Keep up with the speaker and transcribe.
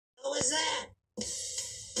was that?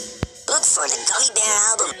 Look for the Gummy Bear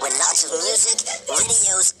album with lots of music,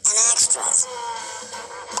 videos, and extras.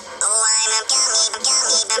 Oh, I'm a gummy, a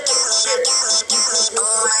gummy, a gummy, a gummy, gummy. Oh,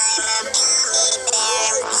 I'm a gummy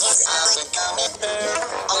bear. Yes, I'm a gummy bear.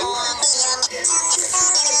 Oh, I'm a lucky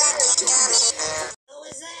gummy. What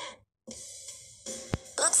was that?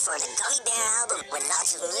 Look for the Gummy Bear album with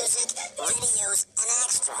lots of music, videos, and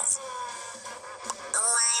extras. Oh,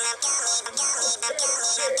 I'm a gummy, a gummy, a gummy,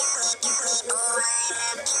 a gummy, gummy. Oh,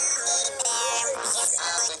 I'm a gummy bear. Yes,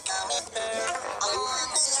 I'm a gummy bear. Oh, I'm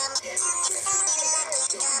a lucky gummy.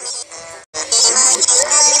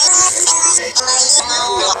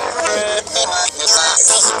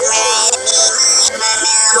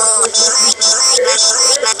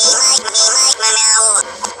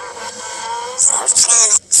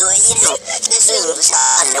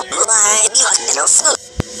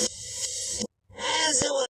 As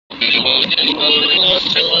it was.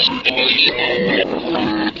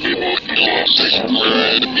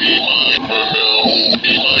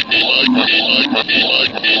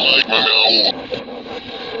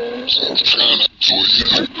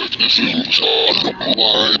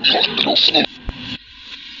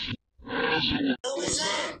 What was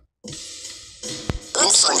that?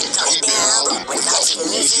 Look for the Gummy Bear album with lots of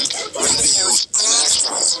music, videos, and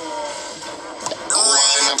extras. Oh,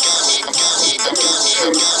 I'm a gummy, a gummy, a gummy, a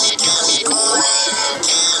gummy, gummy. Oh, I'm a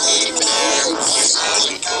gummy bear. Yes, I'm a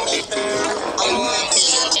gummy bear. Oh, I'm a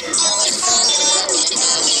lucky gummy.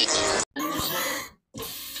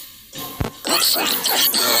 Look for the Gummy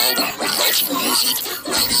Bear album with lots of music,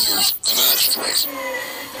 videos, and extras.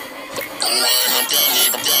 Oh, I'm a gummy,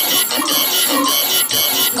 a gummy, a gummy, a gummy,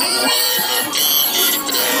 gummy. Oh, I'm a gummy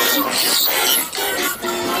bear.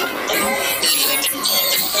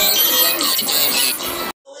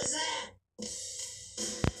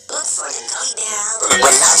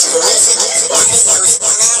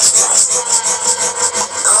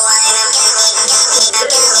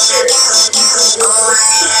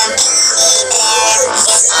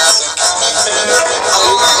 Yes, I'm a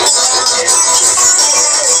gummy bear. Oh, I'm a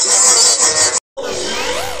lucky gummy. What was that?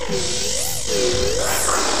 Look for the Gummy Bear album with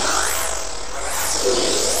lots of music, videos,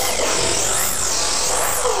 and extras.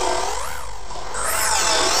 Oh, I'm a gummy, a gummy, a gummy, a gummy,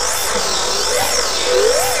 gummy.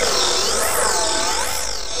 Oh, I'm a gummy bear. Yes,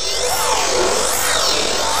 I'm a gummy bear. Oh,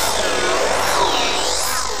 I'm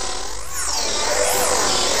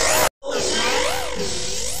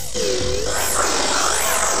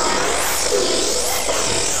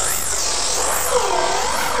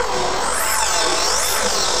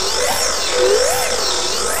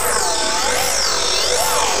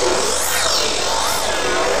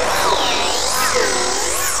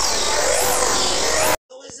a lucky gummy.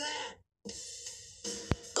 What was that?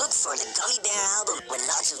 Look for the Gummy Bear album with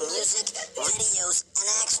lots of music, videos, and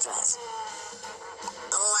extras.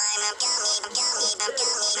 Oh, I'm a gummy, a gummy, a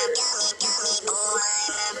gummy, a gummy, gummy. Oh,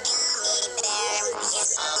 I'm a gummy bear. Yes,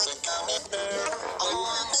 I'm a gummy bear.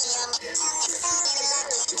 Oh, I'm a lucky gummy.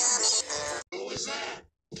 What was that?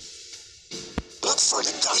 Look for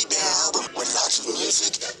the Gummy Bear album with lots of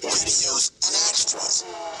music, videos, and extras.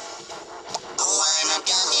 Oh, I'm a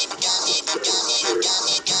gummy, a gummy, a gummy, a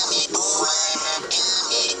gummy, gummy. Oh, I'm a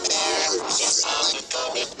gummy bear. Yes, I'm a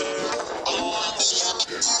gummy bear. Oh, I'm a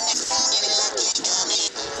lucky gummy.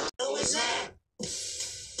 What was that?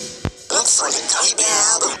 Look for the Gummy Bear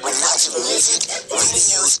album with lots of music,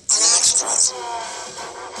 videos, and extras.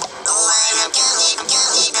 Oh, I'm a gummy, a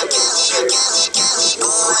gummy, a gummy, a gummy, gummy.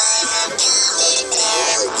 Oh, I'm a gummy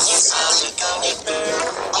bear. Yes, I'm a gummy bear.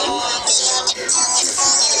 Oh, I'm a lucky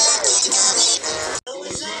gummy. What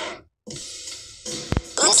was that?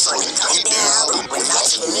 Look for the Gummy Bear album with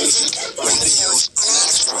lots of music, videos, and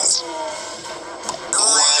extras.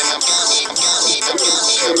 Oh, I'm a gummy, a gummy, a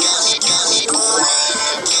gummy, a gummy, gummy. Oh, I'm a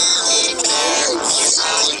gummy bear. Yes,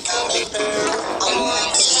 I'm a gummy bear. Oh,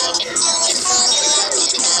 I'm a lucky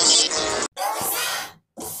gummy.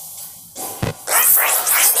 Look for the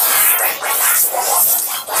Gummy Bear album with lots of music,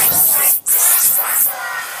 videos, and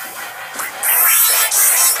extras.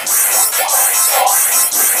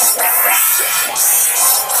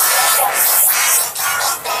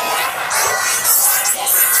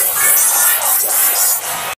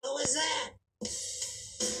 What was that?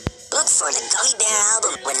 Look for the Gummy Bear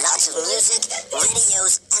album with lots of music,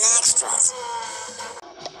 videos, and extras.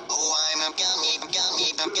 Oh, I'm a gummy, a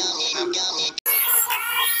gummy, a gummy, a gummy.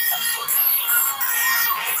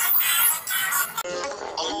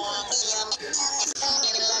 Oh, I'm a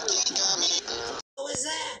lucky gummy. What was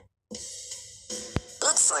that?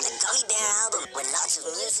 Look for the Gummy Bear album with lots of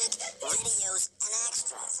music, videos, and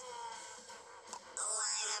extras. Oh,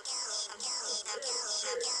 I'm a gummy, a gummy, a gummy, a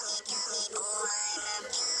gummy, gummy.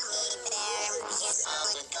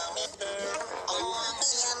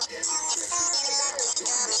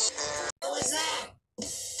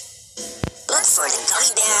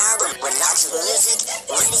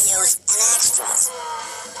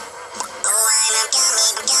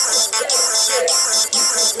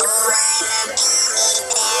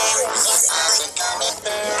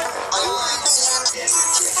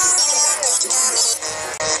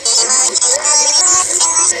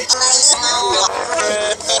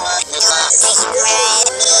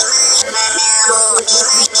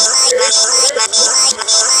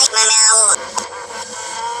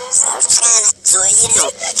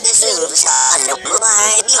 As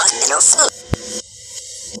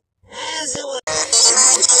it was. As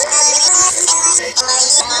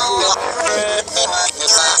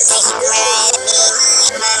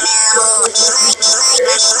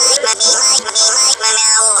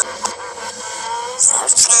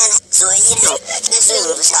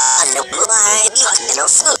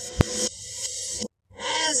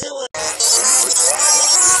it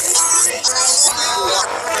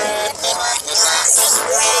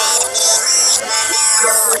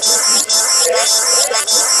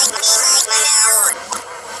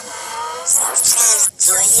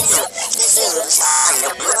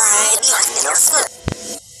So